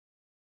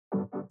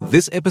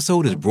This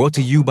episode is brought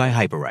to you by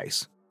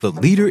Hyperice, the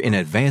leader in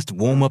advanced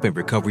warm-up and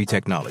recovery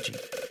technology.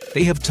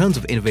 They have tons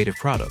of innovative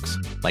products,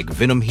 like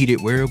Venom-heated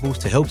wearables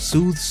to help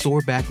soothe sore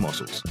back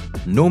muscles,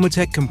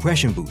 Normatec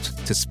compression boots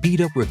to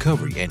speed up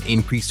recovery and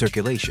increase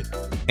circulation,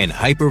 and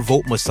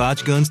Hypervolt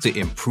massage guns to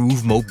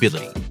improve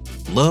mobility.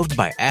 Loved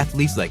by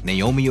athletes like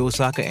Naomi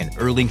Osaka and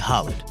Erling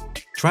Haaland.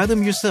 Try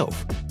them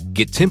yourself.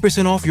 Get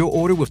 10% off your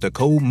order with the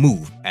code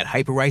MOVE at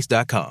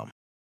hyperice.com.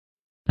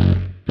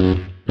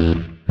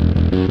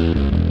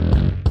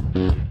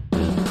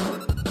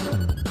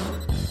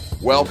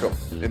 Welcome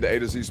into A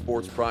to Z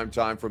Sports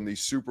Primetime from the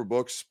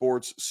Superbook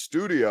Sports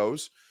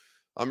Studios.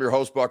 I'm your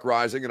host, Buck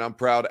Rising, and I'm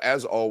proud,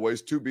 as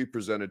always, to be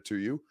presented to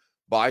you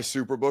by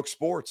Superbook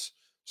Sports.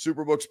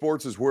 Superbook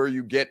Sports is where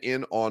you get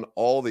in on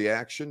all the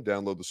action.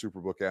 Download the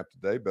Superbook app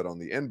today. Bet on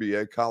the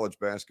NBA, college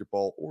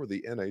basketball, or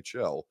the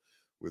NHL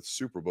with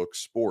Superbook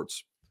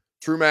Sports.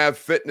 TrueMav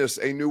Fitness,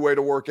 a new way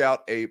to work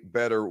out, a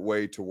better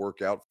way to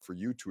work out for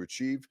you to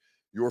achieve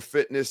your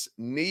fitness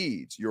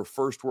needs. Your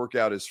first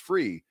workout is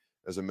free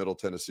as a Middle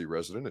Tennessee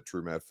resident at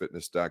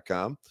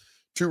TrueMavFitness.com.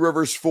 Two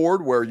Rivers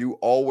Ford, where you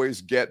always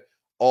get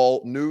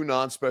all new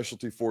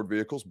non-specialty Ford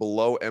vehicles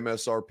below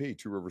MSRP.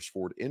 Two Rivers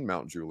Ford in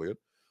Mount Juliet,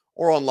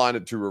 or online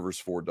at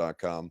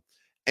TwoRiversFord.com.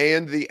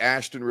 And the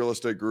Ashton Real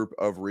Estate Group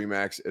of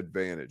RE/MAX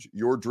Advantage.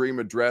 Your dream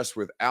address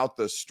without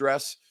the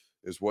stress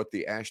is what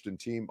the Ashton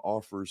team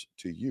offers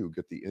to you.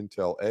 Get the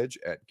Intel Edge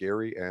at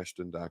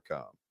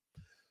GaryAshton.com.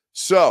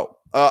 So,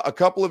 a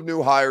couple of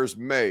new hires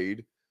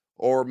made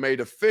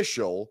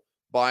official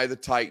by the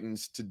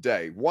Titans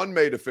today. One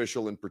made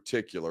official in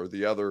particular,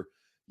 the other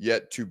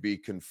yet to be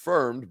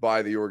confirmed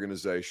by the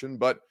organization,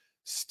 but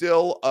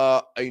still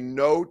a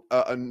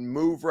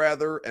move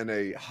rather, and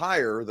a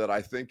hire that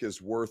I think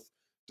is worth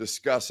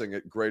discussing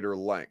at greater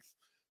length.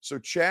 So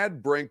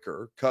Chad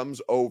Brinker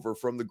comes over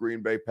from the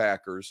Green Bay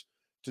Packers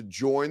to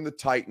join the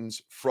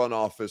Titans front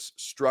office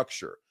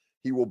structure.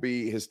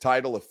 His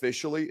title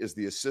officially is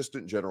the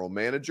assistant general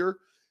manager.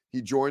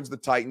 He joins the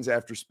Titans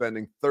after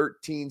spending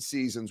 13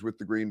 seasons with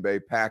the Green Bay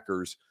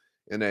Packers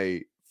in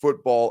a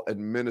football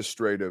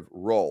administrative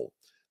role.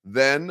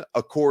 Then,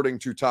 according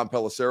to Tom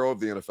Pelissero of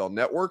the NFL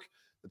Network,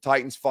 the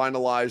Titans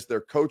finalized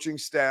their coaching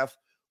staff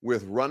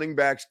with running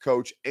backs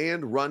coach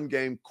and run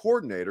game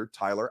coordinator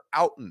Tyler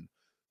Outen,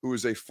 who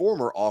is a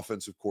former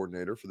offensive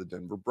coordinator for the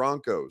Denver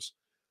Broncos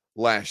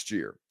last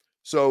year.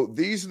 So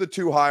these are the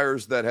two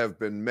hires that have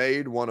been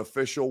made, one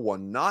official,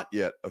 one not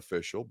yet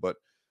official, but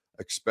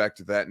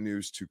expect that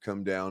news to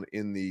come down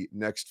in the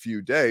next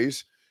few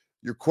days.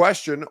 Your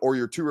question, or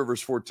your Two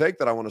Rivers Ford take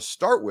that I want to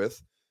start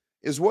with,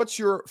 is what's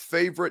your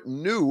favorite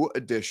new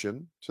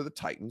addition to the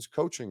Titans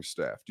coaching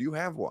staff? Do you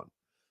have one?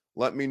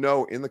 Let me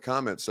know in the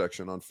comment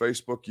section on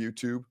Facebook,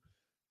 YouTube,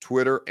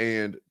 Twitter,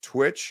 and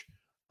Twitch.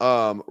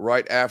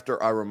 Right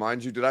after I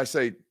remind you, did I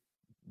say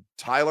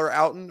Tyler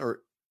Outen,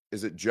 or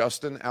is it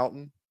Justin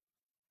Outen?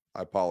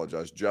 I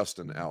apologize,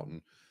 Justin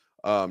Outen.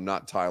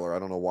 Not Tyler. I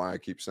don't know why I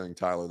keep saying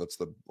Tyler. That's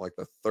the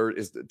third.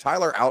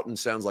 Tyler Outen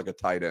sounds like a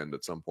tight end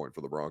at some point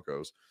for the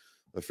Broncos.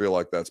 I feel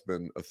like that's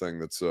been a thing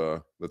that's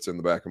in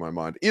the back of my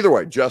mind. Either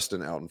way,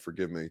 Justin Outen,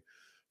 forgive me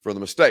for the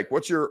mistake.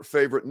 What's your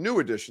favorite new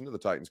addition to the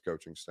Titans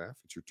coaching staff?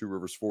 It's your Two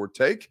Rivers Ford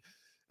take.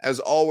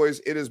 As always,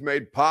 it is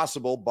made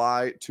possible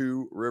by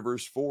Two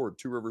Rivers Ford.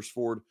 Two Rivers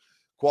Ford,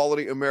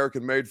 quality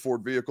American-made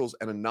Ford vehicles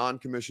and a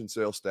non-commissioned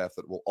sales staff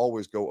that will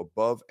always go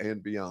above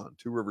and beyond.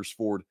 Two Rivers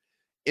Ford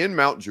in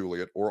Mount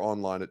Juliet, or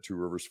online at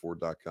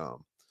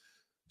TwoRiversFord.com.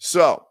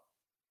 So,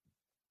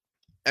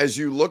 as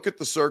you look at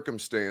the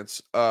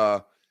circumstance,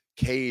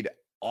 Cade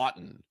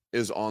Otton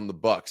is on the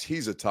Bucs.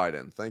 He's a tight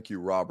end. Thank you,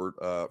 Robert,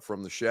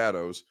 from the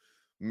shadows,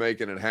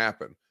 making it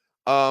happen.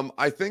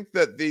 I think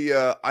that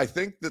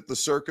the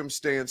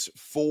circumstance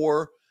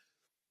for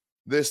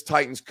this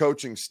Titans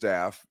coaching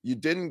staff, you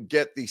didn't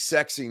get the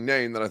sexy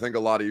name that I think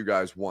a lot of you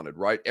guys wanted,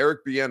 right?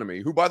 Eric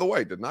Bieniemy, who, by the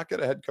way, did not get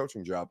a head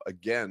coaching job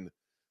again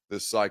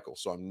this cycle.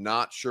 So I'm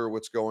not sure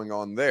what's going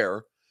on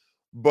there.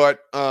 But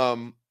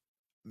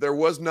there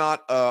was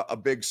not a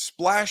big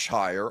splash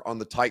hire on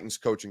the Titans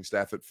coaching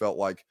staff, it felt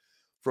like,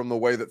 from the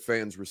way that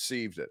fans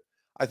received it.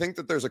 I think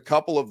that there's a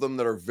couple of them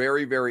that are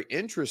very, very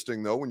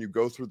interesting, though, when you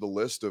go through the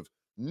list of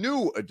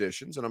new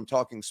additions, and I'm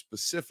talking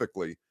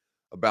specifically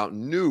about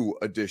new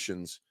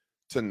additions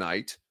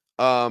tonight.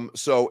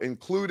 So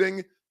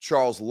including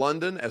Charles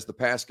London as the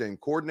pass game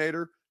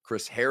coordinator,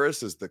 Chris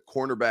Harris as the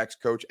cornerbacks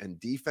coach and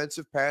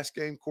defensive pass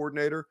game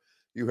coordinator.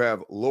 You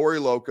have Lori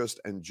Locust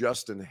and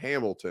Justin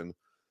Hamilton,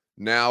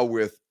 now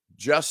with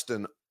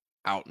Justin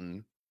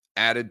Outen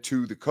added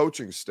to the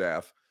coaching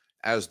staff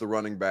as the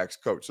running backs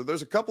coach. So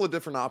there's a couple of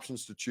different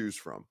options to choose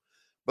from.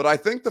 But I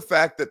think the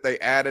fact that they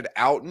added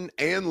Outen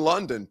and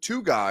London,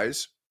 two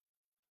guys,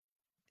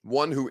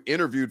 one who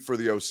interviewed for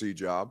the OC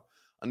job,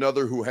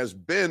 another who has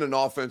been an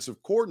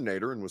offensive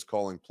coordinator and was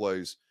calling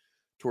plays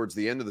towards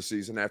the end of the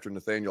season after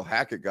Nathaniel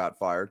Hackett got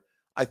fired.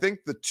 I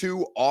think the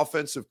two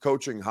offensive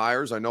coaching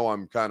hires, I know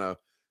I'm kind of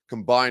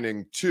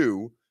combining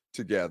two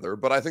together,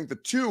 but I think the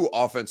two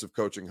offensive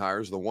coaching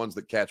hires, the ones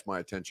that catch my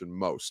attention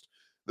most.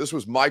 This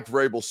was Mike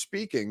Vrabel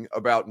speaking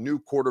about new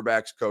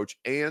quarterbacks coach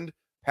and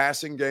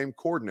passing game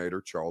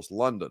coordinator Charles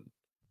London.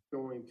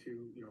 Going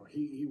to,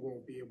 he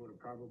won't be able to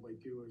probably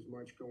do as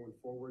much going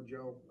forward,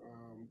 Joe,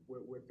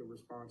 with the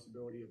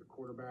responsibility of the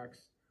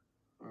quarterbacks.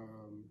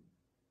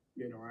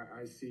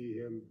 I see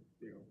him,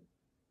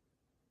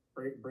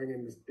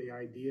 bringing the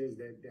ideas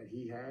that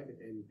he had,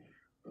 and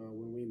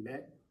when we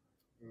met,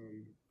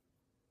 and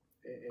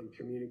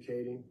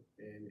communicating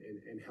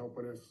and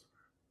helping us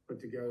put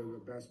together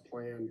the best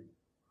plan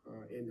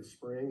in the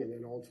spring, and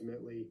then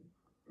ultimately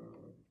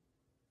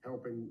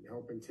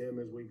helping Tim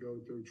as we go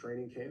through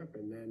training camp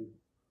and then,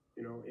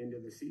 into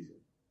the season.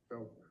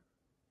 So,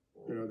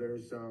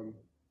 there's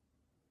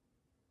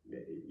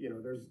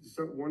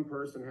one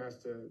person has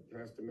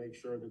to make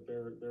sure that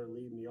they're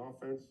leading the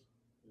offense,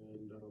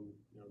 and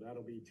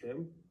that'll be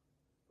Tim.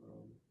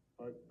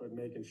 But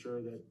making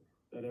sure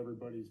that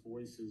everybody's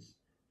voice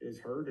is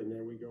heard, and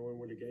then we go in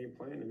with a game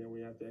plan, and then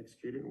we have to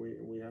execute it,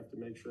 and we have to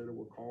make sure that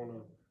we're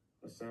calling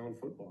a sound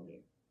football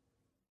game.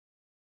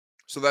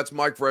 So that's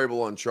Mike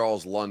Vrabel on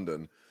Charles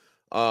London,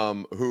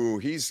 who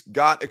he's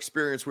got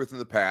experience with in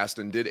the past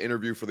and did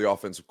interview for the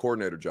offensive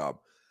coordinator job.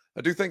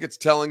 I do think it's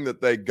telling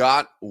that they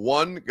got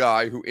one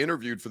guy who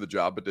interviewed for the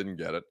job but didn't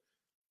get it,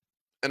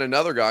 and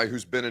another guy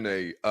who's been in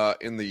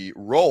the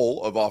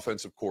role of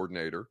offensive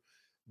coordinator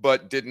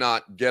but did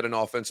not get an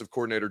offensive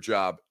coordinator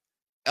job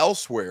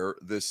elsewhere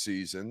this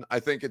season. I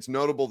think it's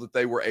notable that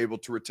they were able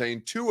to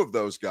retain two of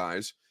those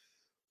guys,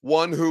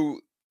 one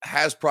who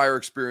has prior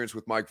experience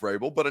with Mike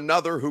Vrabel, but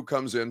another who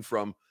comes in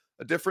from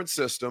a different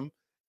system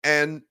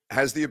and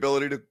has the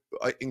ability to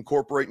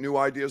incorporate new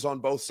ideas on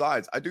both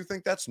sides. I do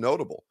think that's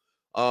notable.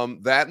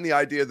 That and the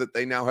idea that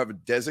they now have a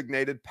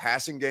designated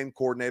passing game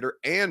coordinator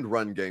and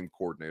run game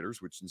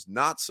coordinators, which is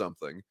not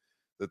something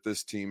that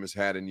this team has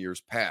had in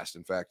years past.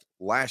 In fact,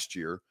 last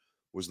year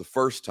was the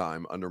first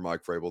time under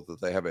Mike Vrabel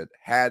that they have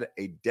had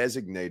a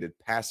designated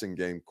passing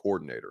game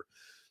coordinator.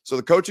 So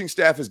the coaching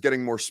staff is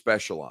getting more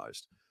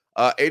specialized.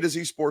 A to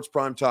Z Sports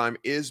Primetime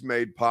is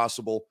made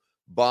possible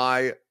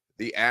by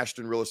the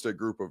Ashton Real Estate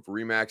Group of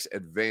RE/MAX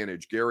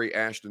Advantage.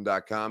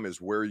 GaryAshton.com is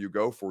where you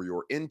go for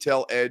your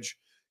intel edge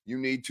you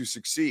need to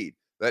succeed.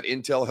 That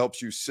intel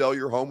helps you sell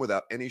your home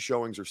without any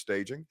showings or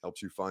staging,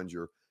 helps you find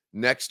your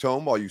next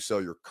home while you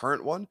sell your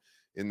current one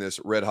in this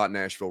red-hot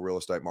Nashville real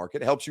estate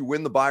market. It helps you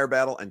win the buyer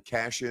battle and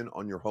cash in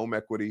on your home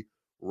equity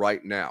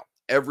right now.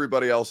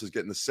 Everybody else is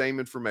getting the same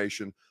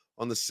information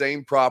on the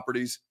same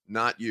properties,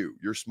 not you.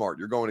 You're smart.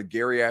 You're going to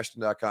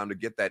GaryAshton.com to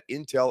get that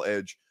intel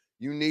edge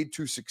you need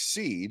to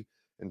succeed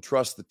and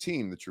trust the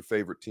team that your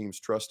favorite teams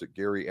trust at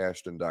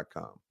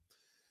GaryAshton.com.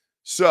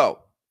 So,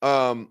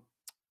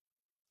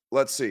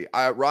 let's see.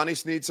 Ronnie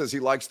Sneed says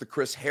he likes the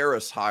Chris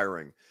Harris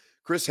hiring.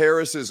 Chris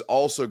Harris is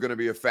also going to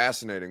be a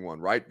fascinating one,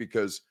 right?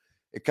 Because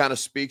it kind of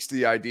speaks to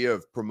the idea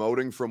of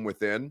promoting from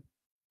within.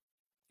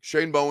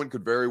 Shane Bowen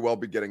could very well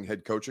be getting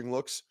head coaching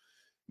looks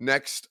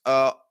next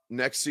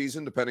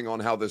season, depending on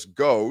how this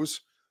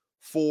goes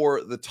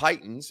for the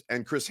Titans.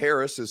 And Chris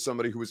Harris is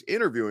somebody who was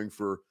interviewing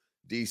for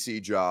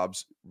DC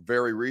jobs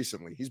very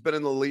recently. He's been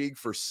in the league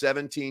for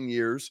 17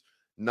 years,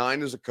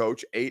 9 as a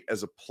coach, 8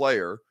 as a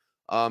player.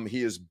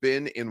 He has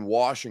been in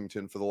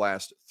Washington for the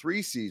last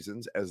 3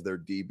 seasons as their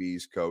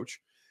DB's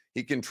coach.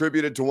 He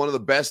contributed to one of the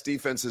best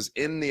defenses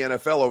in the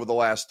NFL over the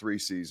last 3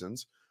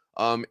 seasons.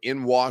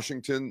 In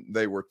Washington,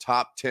 they were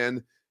top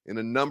 10 in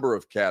a number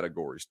of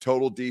categories: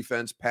 total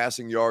defense,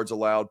 passing yards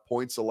allowed,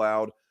 points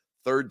allowed,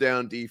 third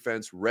down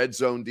defense, red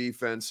zone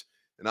defense,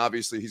 and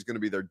obviously he's going to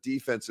be their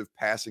defensive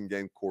passing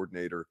game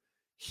coordinator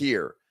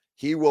here.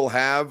 He will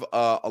have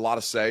a lot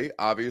of say,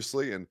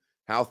 obviously, in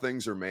how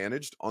things are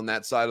managed on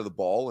that side of the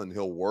ball, and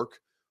he'll work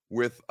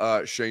with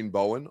Shane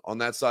Bowen on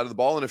that side of the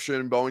ball. And if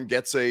Shane Bowen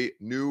gets a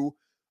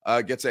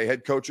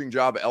head coaching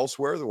job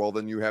elsewhere, well,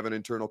 then you have an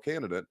internal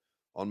candidate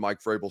on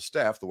Mike Vrabel's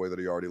staff, the way that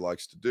he already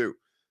likes to do.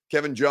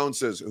 Kevin Jones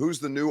says, who's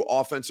the new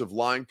offensive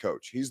line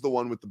coach? He's the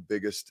one with the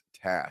biggest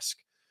task.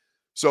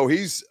 So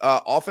he's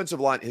offensive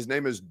line. His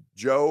name is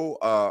Jason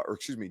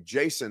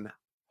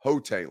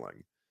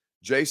Hotaling.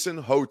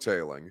 Jason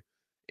Hotaling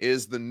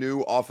is the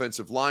new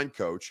offensive line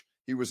coach.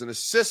 He was an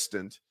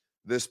assistant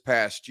this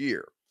past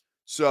year.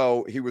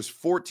 So he was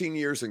 14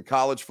 years in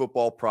college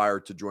football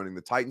prior to joining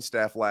the Titan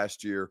staff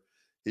last year.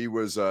 He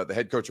was the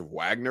head coach of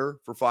Wagner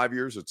for 5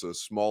 years. It's a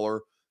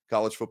smaller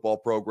college football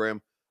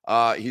program.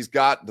 He's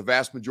got the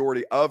vast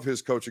majority of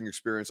his coaching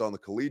experience on the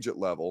collegiate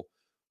level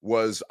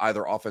was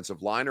either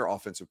offensive line or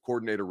offensive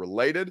coordinator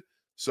related.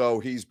 So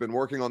he's been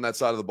working on that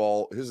side of the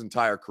ball his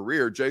entire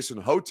career.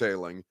 Jason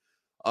Hotaling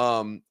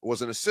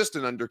was an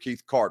assistant under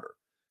Keith Carter.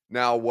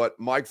 Now, what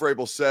Mike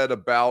Vrabel said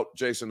about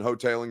Jason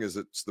Hotaling is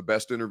it's the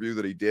best interview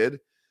that he did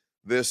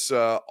this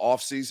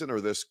offseason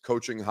or this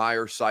coaching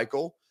hire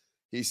cycle.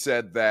 He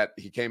said that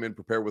he came in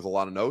prepared with a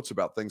lot of notes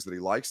about things that he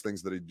likes,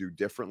 things that he'd do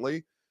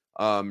differently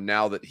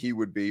now that he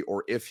would be,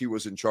 or if he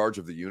was in charge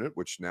of the unit,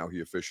 which now he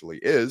officially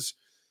is.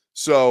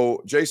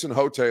 So Jason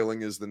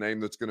Hotaling is the name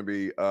that's going to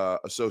be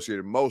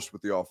associated most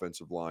with the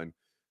offensive line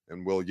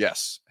and will,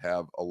 yes,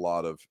 have a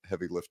lot of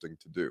heavy lifting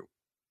to do.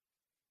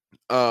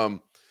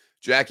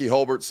 Jackie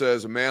Holbert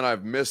says, man,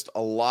 I've missed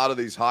a lot of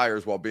these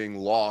hires while being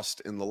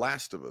lost in The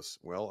Last of Us.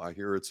 Well, I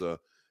hear it's a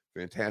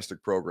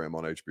fantastic program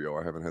on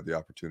HBO. I haven't had the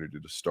opportunity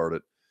to start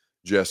it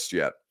just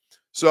yet.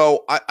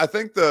 So I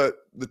think the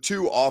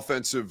two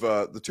offensive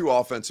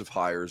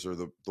hires are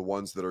the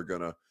ones that are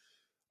gonna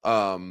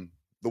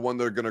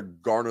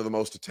garner the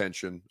most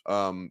attention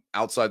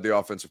outside the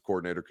offensive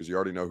coordinator, because you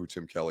already know who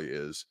Tim Kelly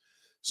is.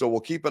 So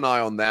we'll keep an eye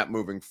on that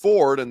moving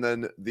forward. And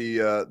then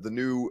the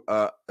new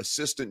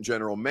assistant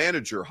general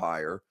manager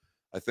hire,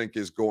 I think,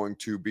 is going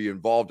to be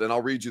involved. And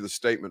I'll read you the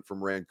statement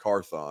from Rand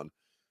Carthon,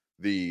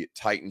 the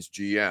Titans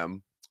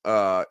GM,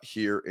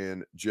 here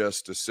in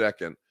just a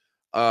second.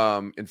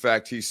 In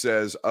fact, he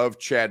says of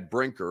Chad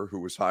Brinker,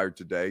 who was hired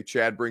today,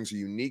 Chad brings a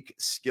unique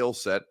skill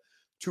set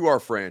to our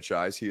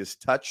franchise. He has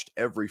touched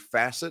every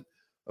facet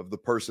of the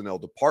personnel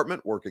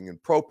department, working in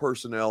pro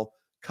personnel,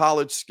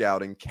 college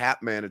scouting,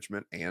 cap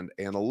management, and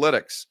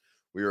analytics.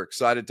 We are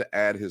excited to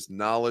add his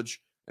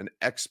knowledge and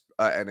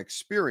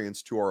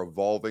experience to our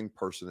evolving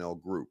personnel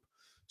group.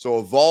 So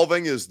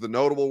evolving is the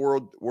notable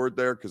word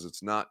there, because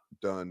it's not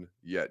done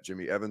yet.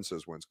 Jimmy Evans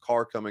says, when's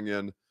Carr coming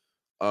in?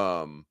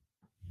 I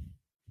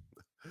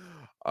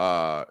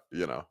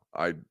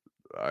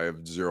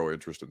have zero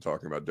interest in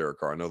talking about Derek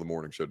Carr. I know the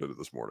morning show did it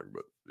this morning,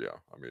 but yeah,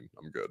 I mean,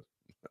 I'm good.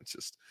 That's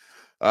just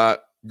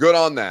good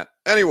on that.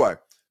 Anyway,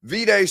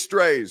 V-Day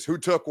strays. Who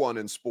took one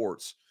in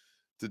sports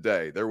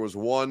today? There was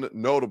one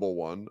notable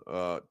one,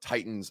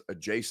 Titans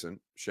adjacent,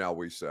 shall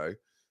we say,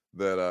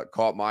 that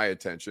caught my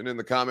attention. In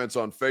the comments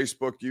on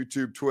Facebook,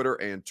 YouTube, Twitter,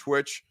 and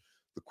Twitch,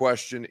 the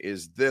question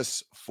is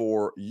this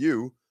for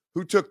you.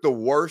 Who took the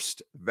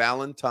worst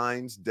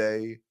Valentine's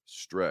Day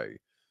stray?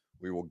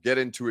 We will get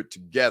into it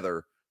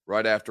together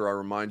right after I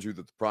remind you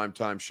that the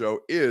Primetime Show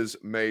is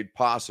made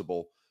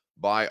possible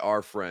by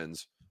our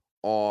friends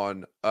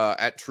on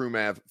at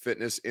TrueMav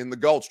Fitness in the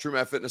Gulch.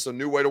 TrueMav Fitness, a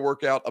new way to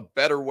work out, a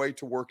better way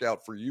to work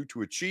out for you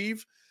to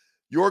achieve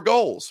your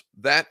goals.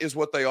 That is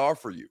what they are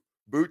for you.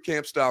 Boot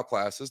camp style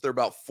classes. They're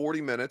about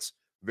 40 minutes,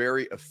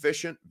 very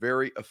efficient,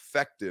 very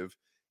effective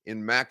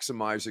in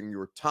maximizing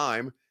your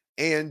time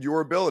and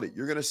your ability.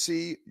 You're going to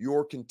see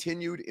your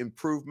continued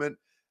improvement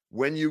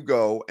when you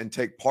go and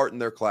take part in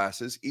their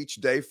classes. Each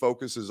day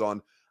focuses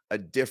on a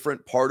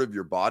different part of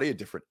your body, a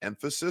different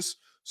emphasis,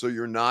 so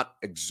you're not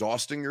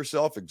exhausting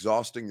yourself,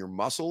 exhausting your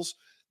muscles.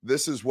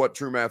 This is what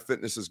TrueMav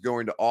Fitness is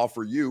going to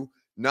offer you,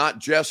 not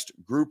just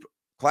group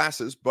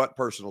classes, but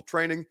personal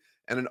training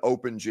and an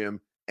open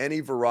gym, any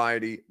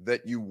variety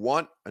that you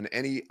want and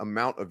any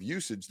amount of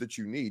usage that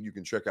you need. You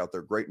can check out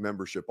their great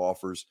membership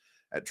offers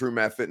at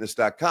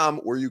TrueMavFitness.com,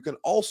 where you can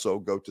also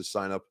go to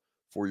sign up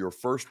for your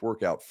first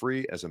workout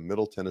free as a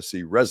Middle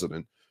Tennessee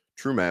resident,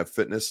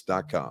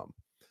 TrueMavFitness.com.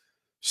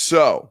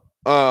 So,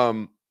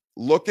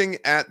 looking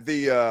at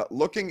the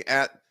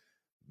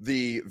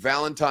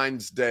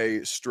Valentine's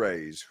Day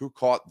strays, who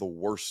caught the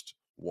worst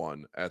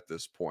one at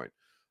this point?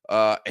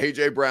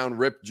 AJ Brown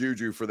ripped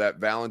Juju for that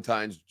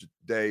Valentine's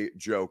Day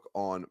joke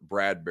on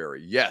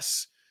Bradbury.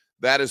 Yes,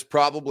 that is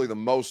probably the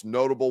most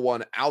notable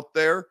one out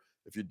there.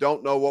 If you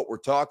don't know what we're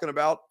talking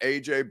about,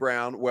 AJ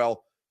Brown,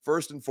 well,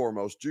 first and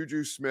foremost,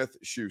 Juju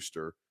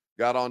Smith-Schuster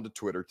got onto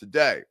Twitter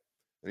today,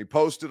 and he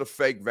posted a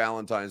fake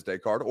Valentine's Day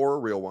card, or a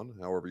real one,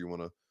 however you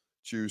want to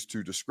choose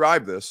to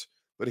describe this.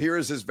 But here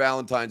is his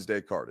Valentine's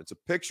Day card. It's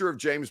a picture of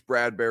James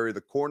Bradbury,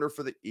 the corner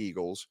for the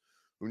Eagles,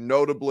 who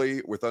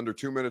notably, with under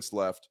 2 minutes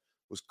left,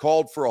 was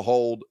called for a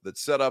hold that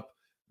set up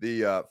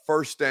the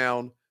first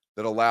down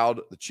that allowed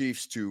the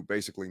Chiefs to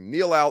basically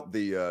kneel out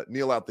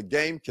the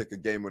game, kick a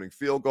game-winning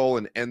field goal,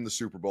 and end the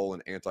Super Bowl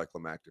in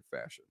anticlimactic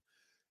fashion.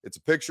 It's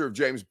a picture of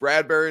James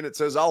Bradbury, and it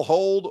says, I'll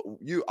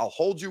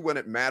hold you when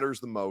it matters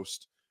the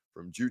most,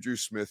 from Juju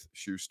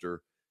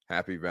Smith-Schuster.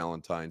 Happy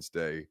Valentine's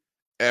Day,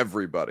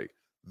 everybody.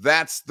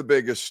 That's the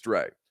biggest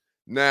stray.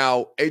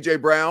 Now,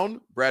 AJ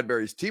Brown,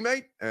 Bradbury's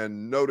teammate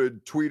and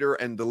noted tweeter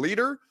and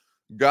deleter,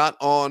 got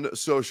on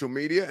social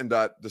media and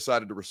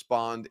decided to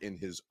respond in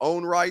his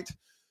own right,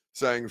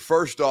 saying,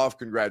 first off,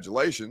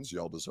 congratulations,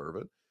 y'all deserve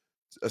it.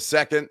 A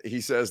second, he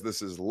says,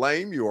 this is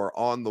lame. You were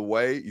on the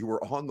way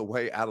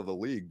out of the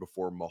league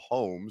before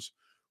Mahomes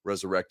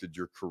resurrected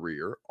your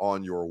career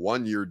on your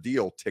 1-year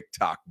deal,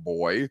 TikTok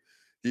boy.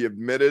 He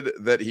admitted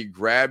that he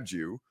grabbed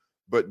you,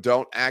 but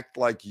don't act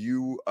like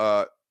you're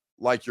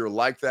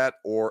like that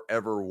or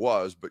ever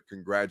was, but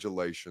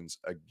congratulations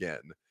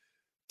again.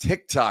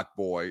 TikTok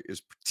boy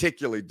is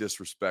particularly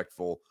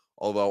disrespectful,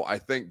 although I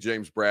think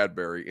James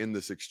Bradbury in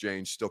this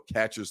exchange still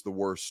catches the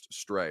worst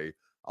stray.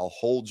 I'll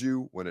hold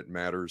you when it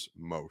matters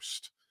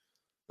most.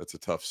 That's a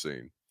tough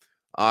scene.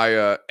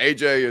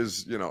 AJ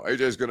is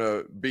going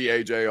to be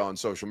AJ on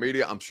social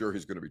media. I'm sure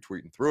he's going to be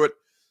tweeting through it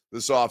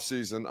this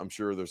offseason. I'm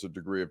sure there's a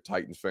degree of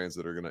Titans fans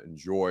that are going to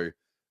enjoy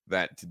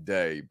that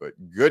today, but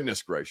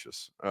goodness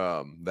gracious,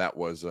 that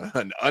was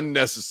an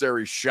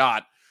unnecessary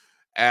shot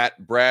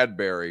at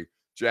Bradbury.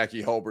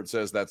 Jackie Holbert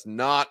says that's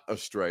not a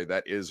stray.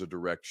 That is a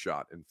direct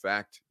shot. In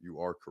fact, you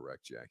are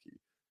correct, Jackie.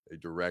 A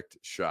direct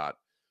shot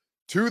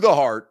to the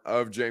heart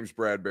of James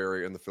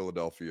Bradbury and the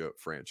Philadelphia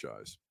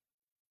franchise.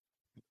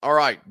 All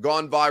right,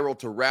 gone viral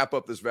to wrap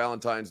up this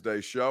Valentine's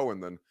Day show,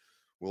 and then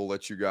we'll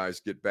let you guys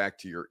get back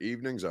to your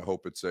evenings. I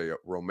hope it's a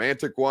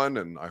romantic one,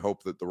 and I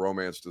hope that the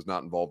romance does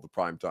not involve the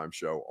primetime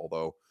show,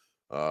 although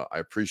I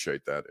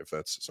appreciate that if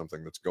that's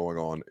something that's going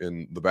on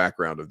in the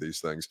background of these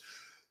things.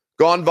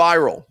 Gone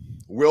viral.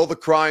 Will the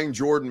crying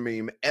Jordan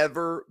meme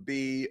ever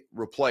be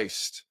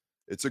replaced?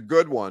 It's a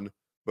good one,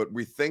 but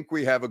we think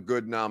we have a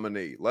good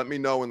nominee. Let me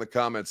know in the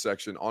comment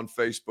section on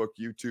Facebook,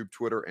 YouTube,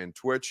 Twitter, and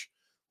Twitch.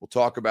 We'll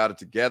talk about it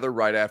together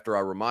right after I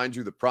remind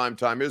you that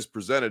Primetime is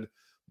presented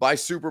by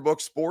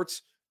Superbook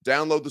Sports.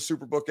 Download the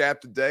Superbook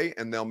app today,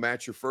 and they'll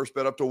match your first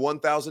bet up to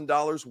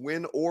 $1,000,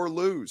 win or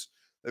lose.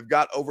 They've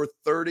got over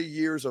 30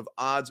 years of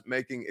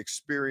odds-making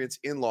experience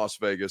in Las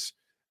Vegas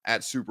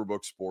at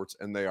Superbook Sports,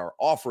 and they are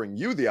offering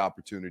you the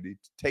opportunity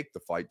to take the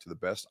fight to the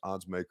best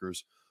odds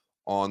makers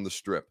on the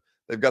Strip.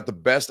 They've got the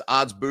best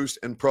odds boost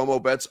and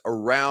promo bets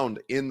around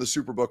in the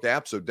Superbook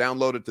app, so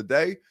download it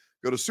today.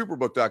 Go to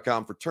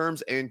superbook.com for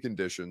terms and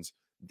conditions.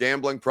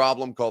 Gambling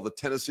problem, call the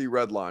Tennessee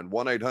Red Line,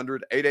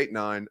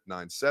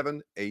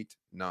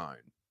 1-800-889-9789.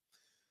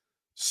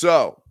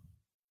 So,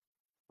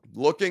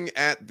 looking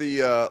at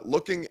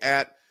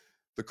the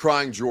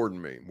crying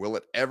Jordan meme, will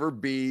it ever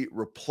be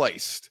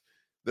replaced?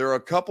 There are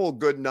a couple of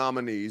good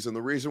nominees, and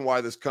the reason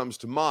why this comes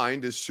to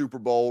mind is Super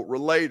Bowl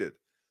related.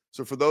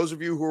 So for those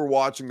of you who are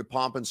watching the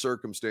pomp and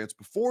circumstance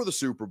before the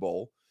Super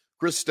Bowl,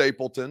 Chris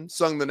Stapleton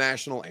sung the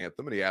national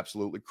anthem, and he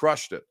absolutely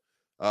crushed it.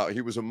 He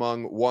was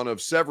among one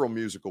of several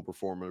musical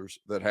performers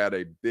that had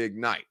a big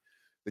night.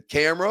 The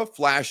camera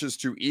flashes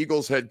to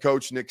Eagles head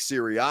coach Nick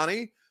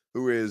Sirianni,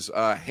 who is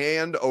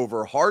hand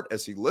over heart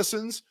as he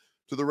listens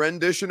to the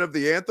rendition of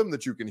the anthem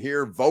that you can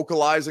hear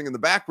vocalizing in the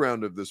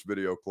background of this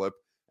video clip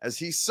as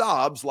he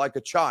sobs like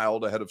a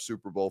child ahead of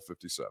Super Bowl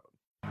 57.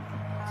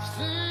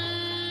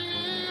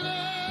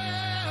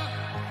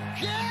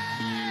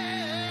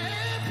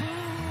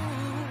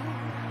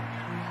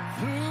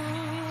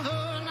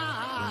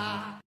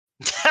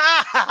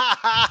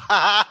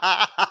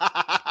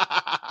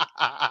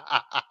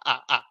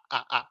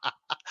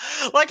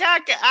 Like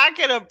I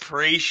can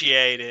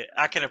appreciate it.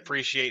 I can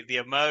appreciate the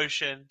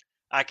emotion.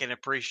 I can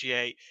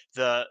appreciate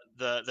the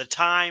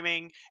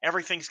timing.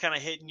 Everything's kind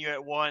of hitting you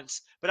at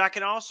once. But I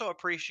can also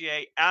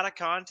appreciate out of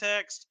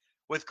context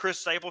with Chris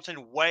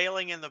Stapleton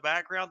wailing in the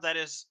background. That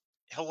is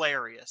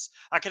hilarious.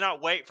 I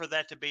cannot wait for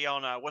that to be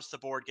on what's the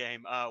board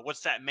game?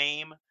 What's that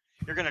meme?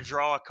 You're gonna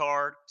draw a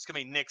card. It's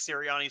gonna be Nick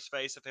Sirianni's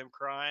face of him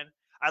crying.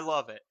 I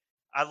love it.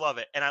 I love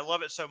it. And I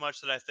love it so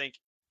much that I think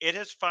it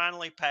has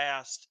finally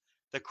passed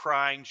the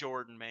crying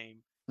Jordan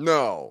meme.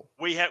 No.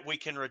 We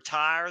can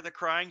retire the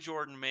crying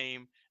Jordan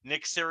meme.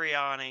 Nick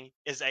Sirianni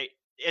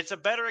it's a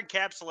better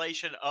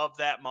encapsulation of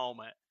that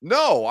moment.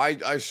 No,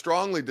 I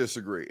strongly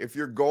disagree. If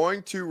you're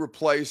going to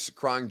replace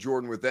crying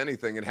Jordan with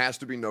anything, it has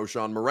to be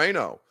Noshawn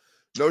Moreno.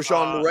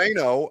 Noshawn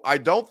Moreno, I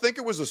don't think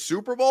it was a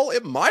Super Bowl.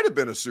 It might have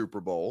been a Super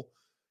Bowl.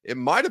 It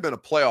might have been a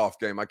playoff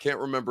game. I can't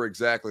remember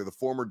exactly. The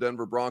former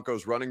Denver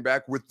Broncos running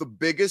back with the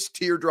biggest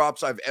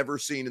teardrops I've ever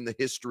seen in the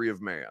history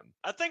of man.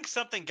 I think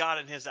something got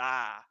in his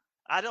eye.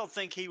 I don't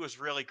think he was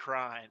really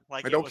crying.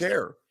 Like I don't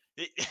care.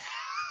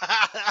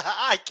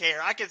 I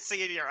care. I can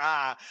see it in your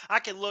eye. I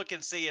can look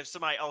and see if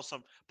some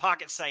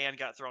pocket sand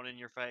got thrown in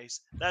your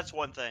face. That's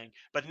one thing.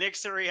 But Nick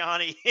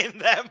Sirianni in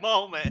that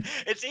moment,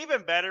 it's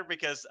even better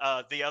because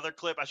the other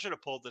clip, I should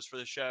have pulled this for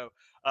the show,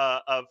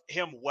 of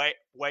him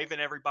waving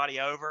everybody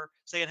over,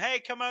 saying,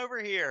 "Hey, come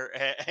over here."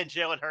 And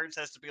Jalen Hurts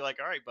has to be like,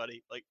 "All right,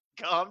 buddy, like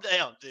calm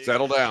down, dude.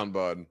 Settle down,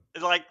 bud."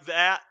 Like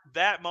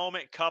that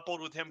moment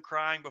coupled with him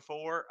crying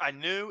before, I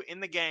knew in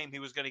the game he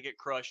was going to get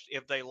crushed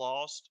if they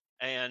lost,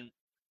 and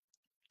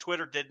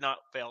Twitter did not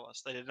fail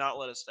us. They did not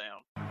let us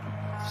down.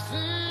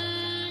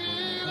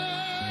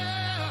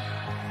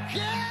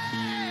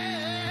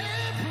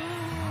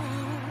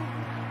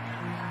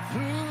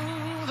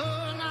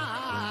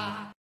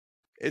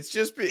 It's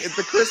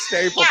the Chris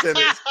Stapleton.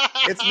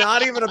 It's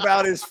not even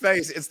about his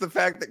face. It's the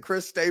fact that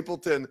Chris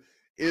Stapleton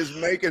is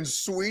making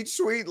sweet,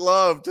 sweet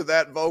love to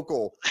that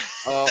vocal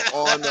on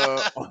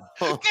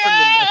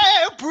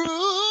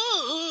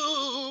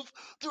proof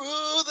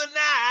through the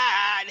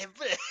night.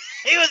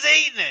 He was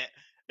eating it.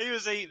 He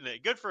was eating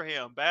it. Good for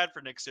him. Bad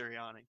for Nick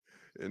Sirianni.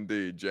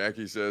 Indeed.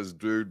 Jackie says,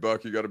 "Dude,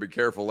 Buck, you got to be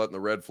careful letting the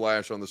red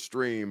flash on the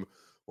stream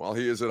while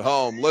he is at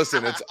home."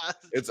 Listen,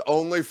 it's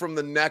only from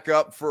the neck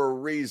up for a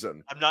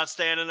reason. I'm not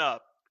standing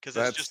up because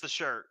it's just the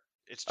shirt.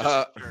 It's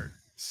just the shirt.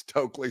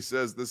 Stokely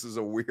says this is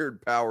a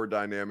weird power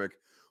dynamic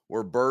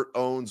where Bert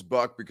owns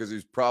Buck because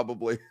he's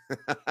probably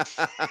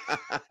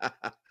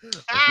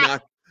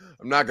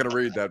I'm not going to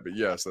read that, but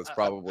yes, that's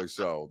probably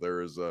so.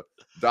 There is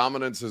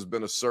dominance has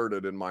been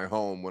asserted in my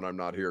home when I'm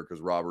not here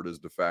because Robert is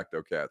de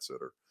facto cat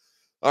sitter.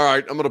 All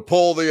right, I'm going to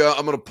pull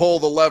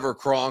the lever,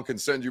 Kronk,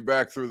 and send you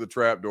back through the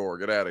trap door.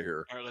 Get out of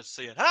here. All right, let's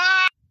see it.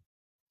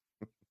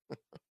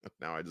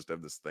 Now I just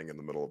have this thing in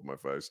the middle of my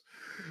face.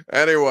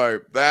 Anyway,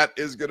 that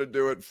is going to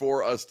do it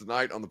for us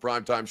tonight on the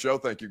Primetime Show.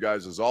 Thank you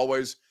guys, as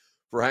always,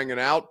 for hanging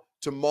out.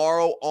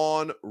 Tomorrow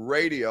on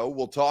radio,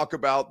 we'll talk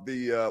about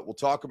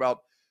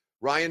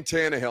Ryan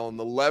Tannehill and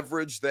the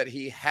leverage that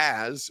he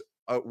has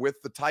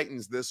with the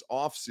Titans this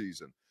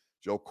offseason.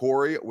 Joe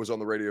Corey was on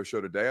the radio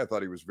show today. I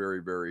thought he was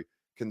very, very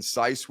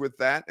concise with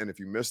that. And if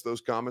you missed those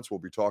comments, we'll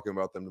be talking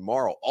about them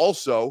tomorrow.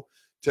 Also,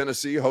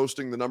 Tennessee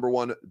hosting the number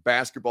one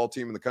basketball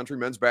team in the country,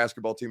 men's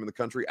basketball team in the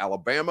country,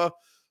 Alabama.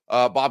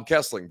 Bob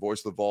Kessling, voice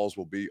of the Vols,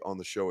 will be on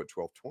the show at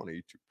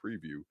 12:20 to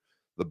preview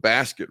the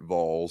basket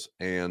Vols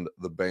and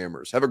the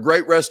Bammers. Have a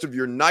great rest of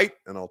your night,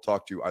 and I'll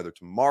talk to you either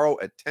tomorrow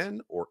at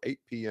 10 or 8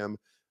 p.m.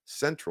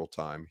 Central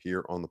Time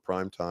here on the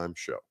Primetime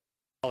Show.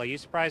 Are you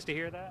surprised to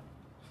hear that?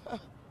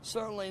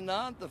 Certainly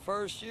not. The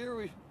first year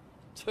we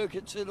took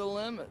it to the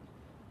limit.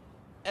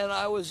 And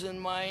I was in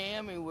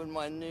Miami with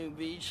my new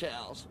beach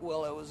house.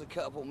 Well, it was a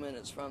couple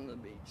minutes from the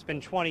beach. It's been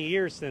 20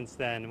 years since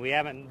then. We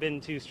haven't been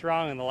too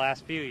strong in the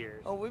last few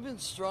years. Oh, we've been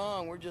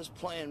strong. We're just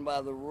playing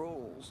by the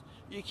rules.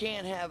 You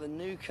can't have a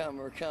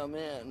newcomer come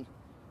in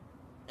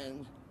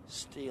and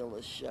steal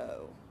the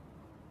show.